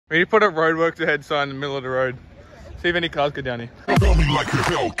We need to put a roadworks ahead sign in the middle of the road. See if any cars go down here. Got me like a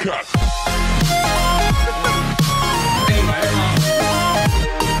Hellcat.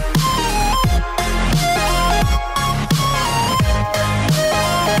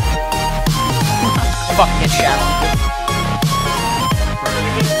 Fucking get shot.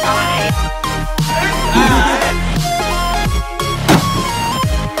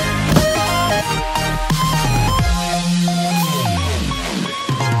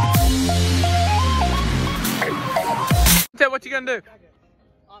 What you gonna do?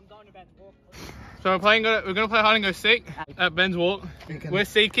 I'm going to Ben's Walk. So we're gonna play hide and go seek at Ben's Walk. We're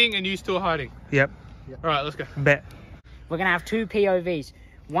seeking and you still hiding. Yep. Alright, let's go. Bet. We're going to have 2 POVs.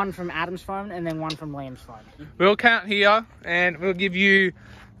 One from Adam's phone and then one from Liam's phone. We'll count here and we'll give you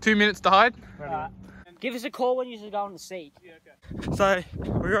 2 minutes to hide. Give us a call when you're going to seek. Yeah, okay. So,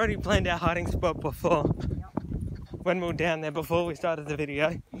 we already planned our hiding spot before. When we were down there before we started the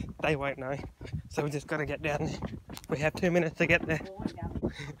video, they won't know. So we just got to get down there. We have 2 minutes to get there.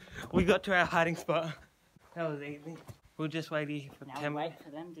 We got to our hiding spot. That was easy. We'll just wait here for Now 10 wait minutes.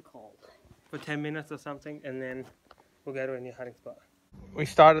 for them to call. For 10 minutes or something, and then we'll go to a new hiding spot. We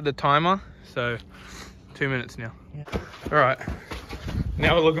started the timer, so 2 minutes now. Yeah. Alright,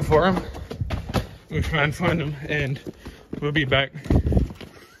 now we're looking for them. We'll try and find them and we'll be back.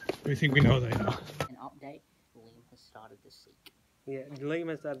 We think we know where they are. An update, Liam has started to seek. Yeah, Liam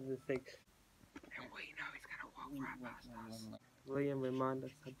has started to think. And we know he's going to walk right past us. Liam, remind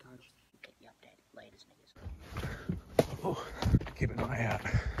us sometimes. Get the update later, niggas. Oh, keep an eye out.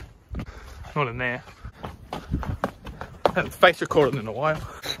 Not in there. Haven't face recorded in a while.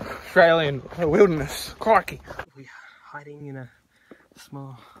 Australian wilderness. Crikey. We're hiding in a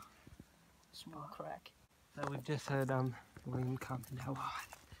small crack. So we've just heard Liam come and help hide.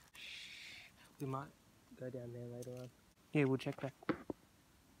 We might go down there later on. Yeah, we'll check back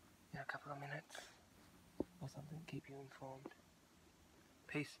in a couple of minutes or something. Keep you informed.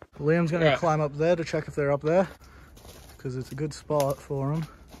 Peace. Liam's going to climb up there to check if they're up there, because it's a good spot for them.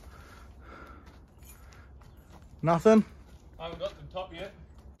 Nothing? I haven't got to the top yet.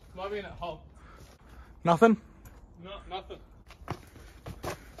 Might be in that hole. Nothing? No, nothing.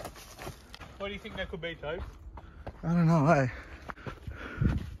 What do you think that could be, Toby? I don't know, hey.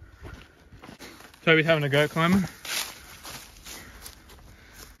 Toby's having a go climbing.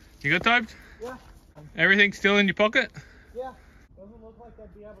 You got Toby? Yeah. Everything still in your pocket? Yeah. Doesn't look like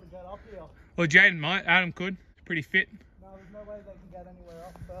they'd be able to get up here. Well, Jaden might. Adam could. He's pretty fit. No, there's no way they can get anywhere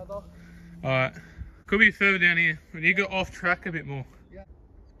up further. Alright. Could be further down here. When you go off track a bit more. Yeah.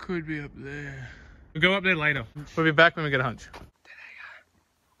 Could be up there. We'll go up there later. We'll be back when we get a hunch. There they go.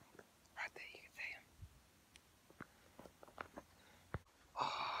 Right there, you can see them.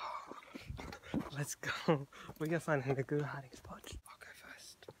 Oh, let's go. We're gonna find a good hiding spot. I'll go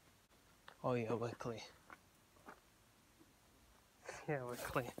first. Oh yeah, we're clear. Yeah, we're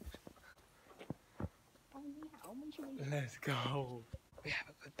clear. Let's go. We have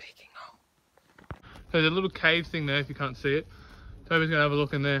a good peeking hole. There's a little cave thing there if you can't see it. Toby's gonna have a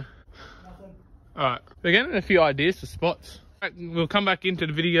look in there. Alright, we're getting a few ideas for spots. We'll come back into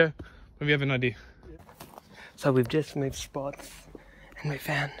the video when we have an idea. So we've just moved spots and we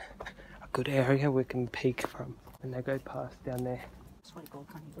found a good area we can peek from. And they go past down there. Swear to God,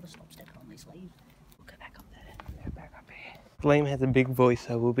 cunt, you've got to stop stepping on these leaves. We'll go back up there. Yeah, back up here. Liam has a big voice,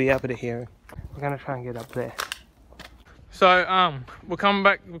 so we'll be able to hear him. We're gonna try and get up there. So we're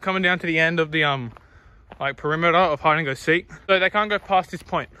coming down to the end of the like perimeter of hide and go seek. So they can't go past this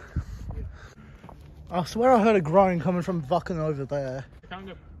point. I swear I heard a groan coming from fucking over there. They can't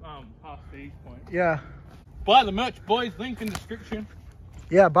go past these points. Yeah. Buy the merch, boys. Link in the description.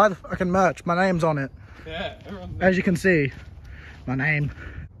 Yeah, buy the fucking merch. My name's on it. Yeah, everyone's As you can see, my name.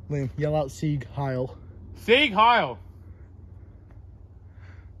 Liam, yell out Sieg Heil. Sieg Heil.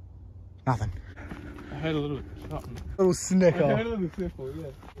 Nothing. I heard a little something. Little snicker. I heard a little sniffle, yeah.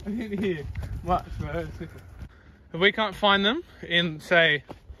 I didn't hear much, but I heard a sniffle. If we can't find them in, say,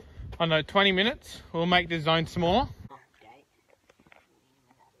 I don't know, 20 minutes, we'll make the zone smaller.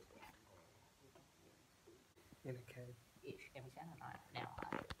 In a cave.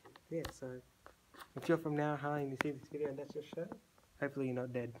 Yeah, so if you're from Now High and you see this video and that's your show, hopefully you're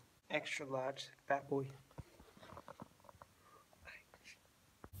not dead. Extra large, fat boy.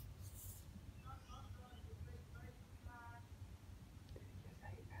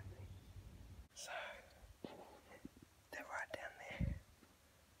 So, they're right down there.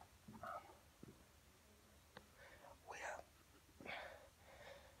 We are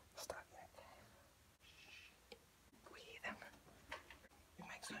stuck in a cave. We hear them. You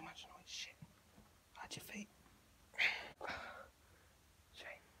make so much noise, shit. Hide your feet.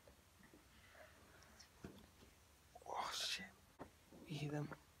 Shane, them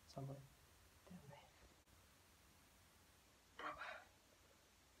somewhere down there.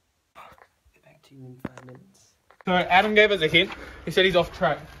 Get back to you in 5 minutes. So Adam gave us a hint. He said he's off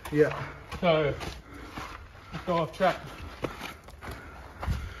track. Yeah. So let's go off track.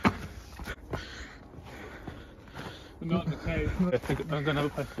 We're not in the cave. I've got another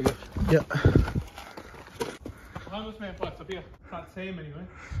place to go. Yeah. Homeless man fights up here. Can't see him anyway.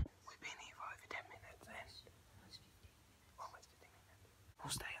 We've been here for over 10 minutes and almost 50 minutes. We'll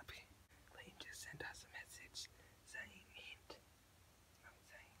stay up here. Liam just sent us a message saying hint.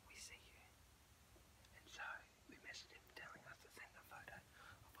 Saying we see you. And so we messaged him telling us to send a photo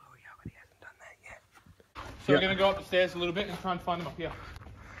of where we are, but he hasn't done that yet. So we're going to go up the stairs a little bit and try and find him up here.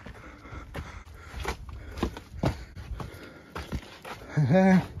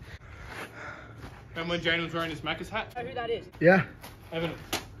 And when Jane was wearing his Macca's hat, Know who that is? Yeah. Evan,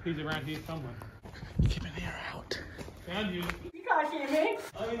 he's around here somewhere. Keep an ear out. Found you. You can't hear me.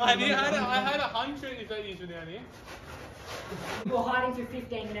 I had a hunch that these were down here. We were hiding for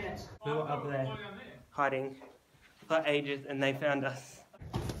 15 minutes. We were up there hiding for ages and they found us.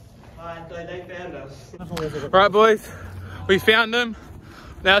 Alright, so they found us. Right, boys, we found them.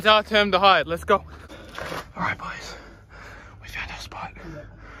 Now it's our turn to hide. Let's go. All right, boys. We found our spot.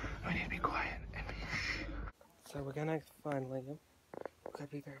 We need to be quiet and be So we're gonna find Liam. We've got to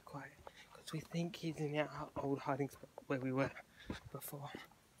be very quiet because we think he's in our old hiding spot where we were before.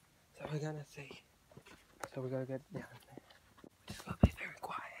 So we're gonna see. So we gotta get down there. Just gotta be very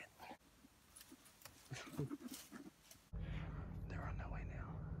quiet. They're on their way now.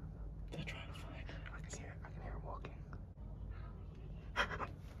 They're trying to find. I can hear them walking.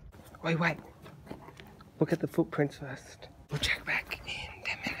 Wait. Look at the footprints first. We'll check back in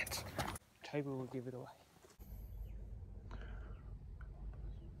 10 minutes. Toby will give it away.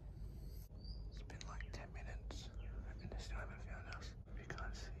 It's been like 10 minutes and they still haven't found us. You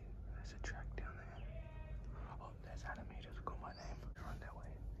can't see. There's a track down there. Oh, there's Adam. He just called my name. They're on their way.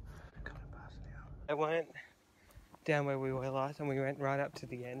 They're coming past now. They went down where we were last and we went right up to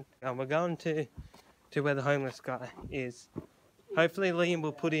the end. We're going to where the homeless guy is. Hopefully Liam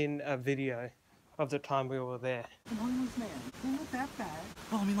will put in a video of the time we were there. Homeless man. They're not that bad.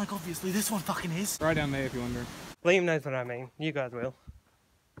 Well, I mean, like, obviously this one fucking is. Right down there if you're wondering. Liam knows what I mean. You guys will,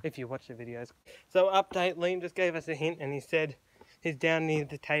 if you watch the videos. So update, Liam just gave us a hint and he said he's down near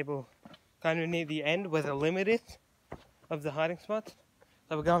the table, kind of near the end where the limit is of the hiding spots.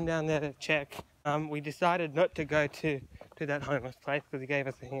 So we're going down there to check. We decided not to go to that homeless place because he gave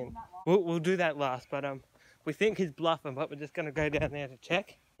us a hint. We'll do that last, but we think he's bluffing, but we're just going to go down there to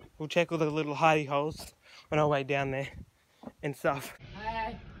check. We'll check all the little hidey holes on our way down there and stuff.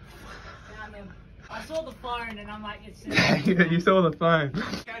 Hey, found him. I saw the phone and I'm like, it's... You saw the phone.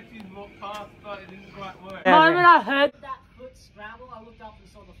 Catches walked past, but it didn't quite work. The moment I heard that foot scramble, I looked up and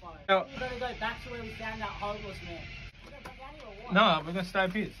saw the phone. Oh. We're going to go back to where we found that homeless man. We're going to go down here or what? No, we're going to stay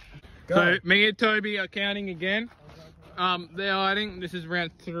up here. So me and Toby are counting again. They're hiding. This is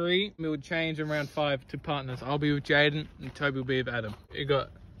round 3. We would change in round 5 to partners. I'll be with Jaden and Toby will be with Adam. You got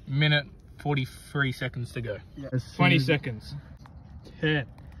minute 43 seconds to go. Yeah. 20 seconds. 10,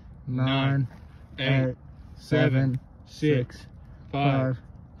 9, 8, 7, 6, 5,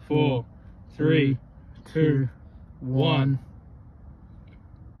 4, 3, 2, 1.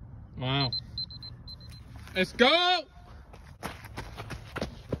 Wow. Let's go! So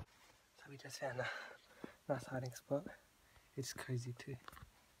we just found a nice hiding spot. It's cozy too.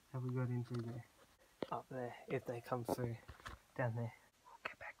 How we got in through there. Up there, if they come through down there. We'll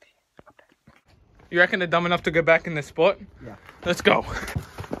get back to you. Update. You reckon they're dumb enough to go back in this spot? Yeah. Let's go.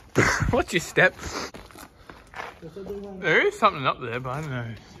 What's your step? There is something up there, but I don't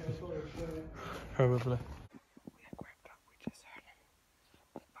know. Probably. We are grabbed up, we just heard him.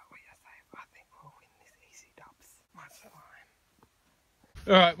 But we are safe. I think we'll win this easy dubs. Much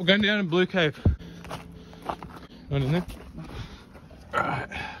slime. Alright, we're going down in Blue Cave. Not in there. Alright.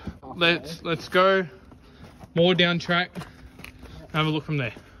 Let's go more down track. Have a look from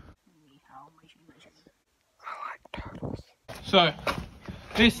there. I like turtles. So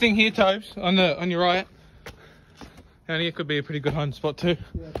this thing here, Tobes, on your right. Down here could be a pretty good hiding spot too.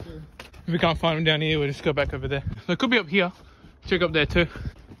 Yeah, true. If we can't find them down here, we'll just go back over there. They could be up here. Check up there too.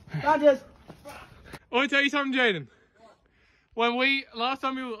 Rogers. I want to tell you something, Jaden. When last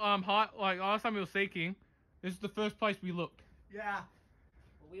time we were seeking, this is the first place we looked. Yeah.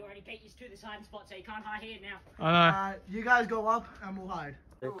 Well, we already beat you to this hiding spot, so you can't hide here now. I know. You guys go up and we'll hide.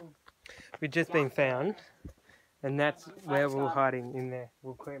 We've just been found, and that's where we're hiding in there.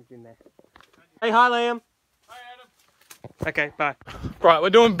 We're cramped in there. Hey, hi, Liam. Hi, Adam. Okay, bye. Right,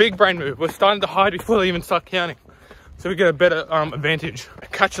 we're doing big brain move. We're starting to hide before they even start counting. so we get a better advantage.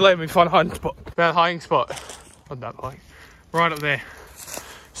 Catch you later when we find a hiding spot. That hiding spot. Not that hiding. Right up there.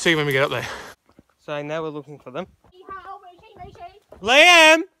 See you when we get up there. So now we're looking for them.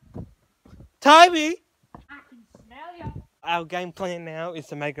 Liam! Toby! I can smell you. Our game plan now is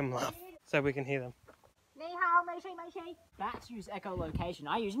to make them laugh so we can hear them. Ni hao, mei shi, mei shi. Bats use echolocation.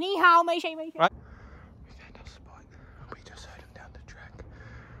 I use ni hao, mei shi, mei shi. Right. We found our spot. We just heard him down the track.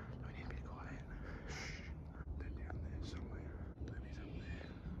 We need to be quiet. Shh. They're down there somewhere. Lenny's up there.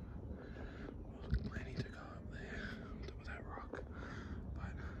 Well, Lenny to go up there with that rock. But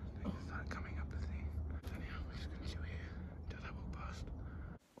they start coming up the thing. So now we're just gonna chill here until they walk past.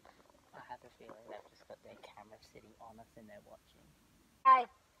 I have a feeling they've just got their camera sitting on us and they're watching. Hey,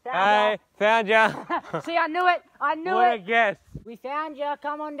 Hey, found ya! See, I knew it. I knew What a it. guess! We found you.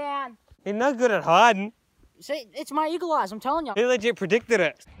 Come on down. He's not good at hiding. See, it's my eagle eyes. I'm telling you. He legit predicted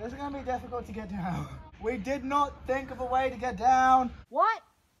it. This is going to be difficult to get down. We did not think of a way to get down. What?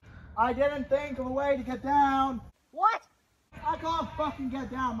 I didn't think of a way to get down. What? I can't fucking get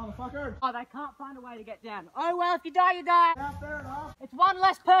down, motherfucker. Oh, they can't find a way to get down. Oh well, if you die, you die. Yeah, fair enough. It's one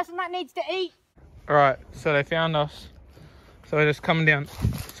less person that needs to eat. Alright, so they found us. So we're just coming down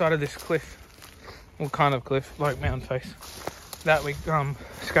side of this cliff. Well, kind of cliff, like mountain face. That we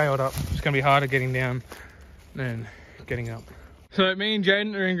scaled up. It's going to be harder getting down than getting up. So me and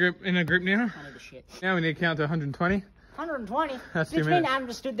Jaden are in a group now. I need to shit. Now we need to count to 120. 120? That's 2 Since me and minutes. Adam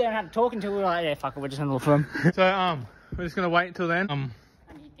just stood there and had a talking to, we were like, yeah, fuck it, we're just going to look for him. So we're just going to wait until then. I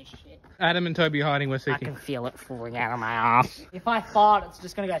need this shit. Adam and Toby hiding, we're I seeking. can feel it falling out of my ass. If I fart, it's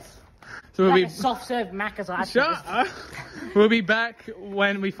just going to go So we'll like be a soft serve Macca's ice. shut up. We'll be back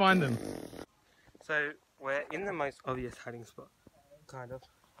when we find them. So we're in the most obvious hiding spot, kind of.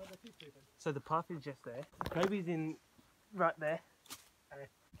 So the path is just there. Toby's in right there,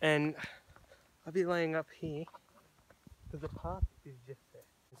 and I'll be laying up here because the path is just there.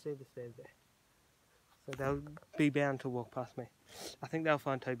 You see the stairs there. So they'll be bound to walk past me. I think they'll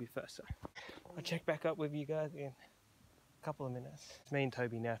find Toby first. So I'll check back up with you guys in a couple of minutes. It's me and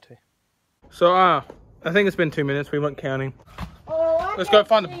Toby now too. So I think it's been 2 minutes. We weren't counting. Oh, Let's go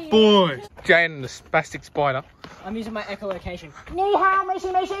find the boys. Jaden, the spastic spider. I'm using my echolocation. Ni hao, mei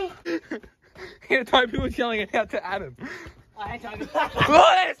shi, mei shi. Yeah, Toby was yelling it out to Adam. Oh, hey, Toby.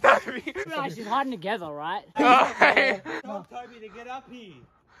 Oh, there's Toby. Guys, she's hiding together, right? Oh, hey. Tell Toby to get up here.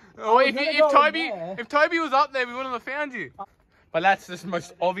 Oh, if gonna go Toby there. if Toby was up there, we wouldn't have found you. But that's the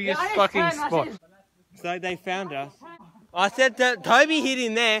most obvious I just fucking turned, I spot. said- So they found us. I said that Toby hid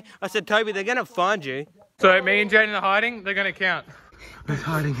in there. I said, Toby, they're gonna find you. So me and Jaden are hiding. They're gonna count. We're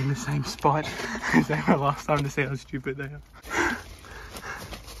hiding in the same spot as they were last time to see how stupid they are. I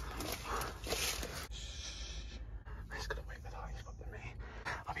just gotta wait for the hiding spot with me.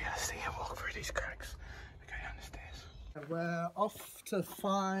 I'll be able to see him walk through these cracks. We go down the stairs. We're off to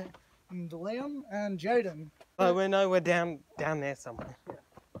find Liam and Jaden. Oh, we're down there somewhere.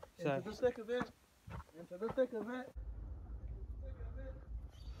 So Into the thick of it. Into the thick of it.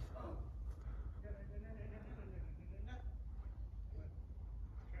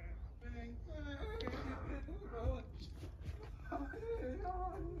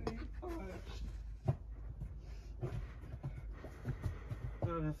 I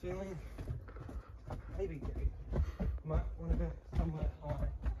have a feeling maybe might want to go somewhere high.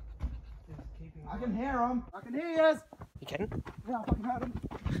 Just keeping I can hear him. I can hear you. You can? Yeah, I fucking heard him.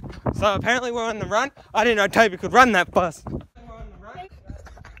 So apparently we're on the run. I didn't know Toby could run that fast. They're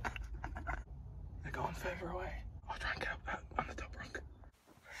going further away. I'll try and get up on the top rock.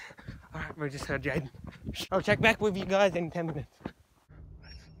 Alright, we just heard Jaden. I'll check back with you guys in 10 minutes. I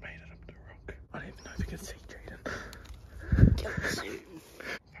just made it up the rock. I don't even know if I can see Jaden.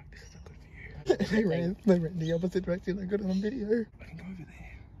 This is a good view. They ran the opposite direction. I got it on video. I can go over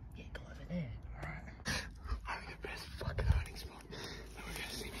there. Yeah, go over there. Alright. I'm the best fucking hiding spot. They were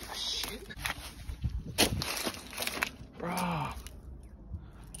gonna see me for shit. Bro.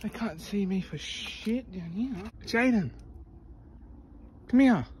 They can't see me for shit down here. Jaden. Come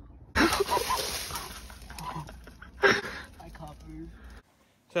here. I can't move.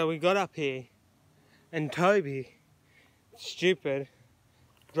 So we got up here and Toby, stupid,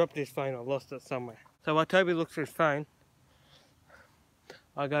 dropped his phone or lost it somewhere. So while Toby looks for his phone,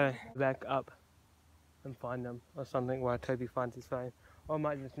 I go back up and find him or something while Toby finds his phone. Or I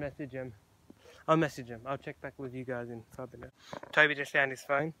might just message him. I'll message him. I'll check back with you guys in 5 minutes. Toby just found his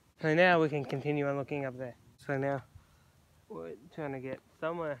phone. So now we can continue on looking up there. So now we're trying to get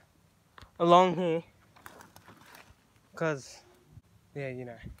somewhere along here. Because, yeah, you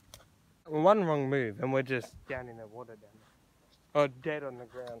know. One wrong move and we're just down in the water down there. Or dead on the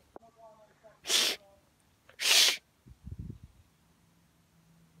ground.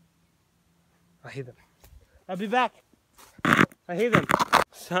 I hear them. I'll be back. I hear them.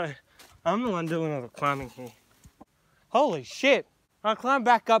 So, I'm the one doing all the climbing here. Holy shit. I climbed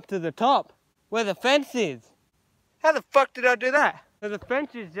back up to the top where the fence is. How the fuck did I do that? So the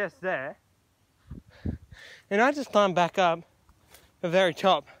fence is just there. And I just climbed back up the very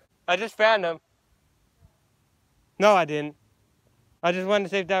top. I just found them. No, I didn't. I just wanted to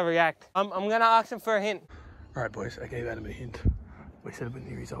see if they'll react. I'm gonna ask them for a hint. Alright boys, I gave Adam a hint. We said we're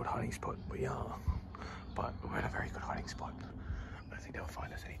near his old hiding spot. We are. But we're at a very good hiding spot. I don't think they'll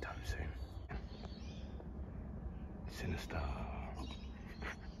find us anytime soon. Sinister.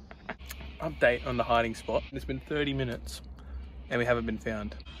 Update on the hiding spot. It's been 30 minutes and we haven't been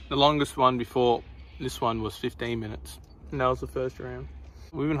found. The longest one before this one was 15 minutes. And that was the first round.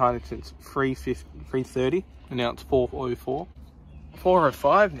 We've been hiding since 3:30 and now it's 4:04.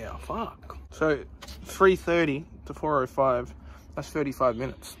 4:05 now, fuck. So 3:30 to 4:05, that's 35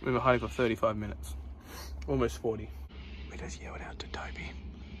 minutes. We've been hiding for 35 minutes. Almost 40. We just yelled out to Toby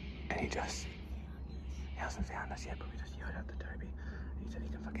and he hasn't found us yet, but we just yelled out to Toby. He said he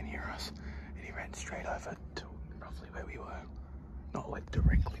can fucking hear us and he ran straight over to roughly where we were. Not like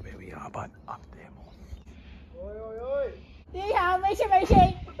directly where we are, but up there more. Oi, oi, oi! 你好，没事没事。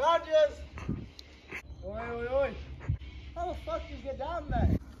 Badgers! Oi, oi, oi! How the fuck did you get down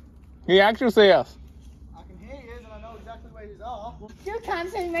there? He actually see us. I can hear you and I know exactly where you are. 要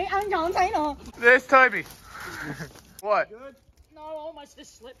近成你啱講睇我。 There's Toby. What? Good? No, I almost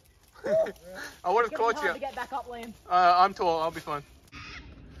just slipped. I would have It's caught hard you. to get back up, Liam. I'm tall, I'll be fine.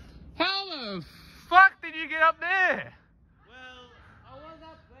 How the fuck did you get up there? Well, I was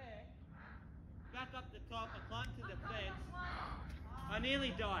up there. Back up the top. I climbed to the fence. I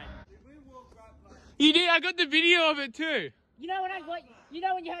nearly died. You did, I got the video of it too. You know when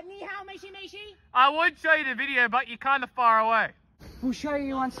you heard 你好，没事没事。 I would show you the video, but you're kind of far away. We'll show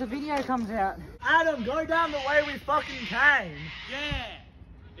you once the video comes out. Adam, go down the way we fucking came. Yeah.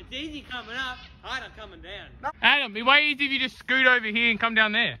 It's easy coming up, harder coming down. Adam, it'd be way easier if you just scoot over here and come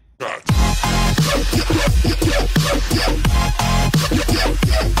down there.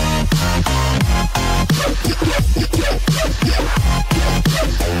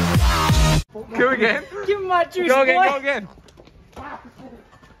 Go again. Give him my juice, Go again, boy. go again.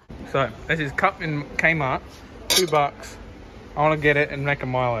 So, this is cup in Kmart, $2. I want to get it and make a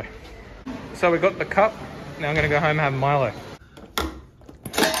Milo. So we got the cup, now I'm going to go home and have Milo.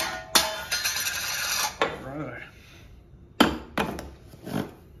 Righto.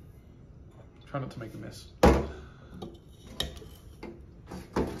 Try not to make a mess.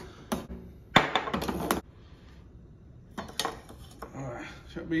 Alright,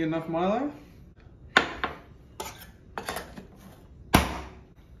 should be enough Milo?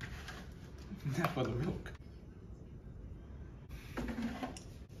 Now for the milk.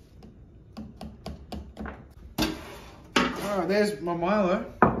 Alright, there's my Milo.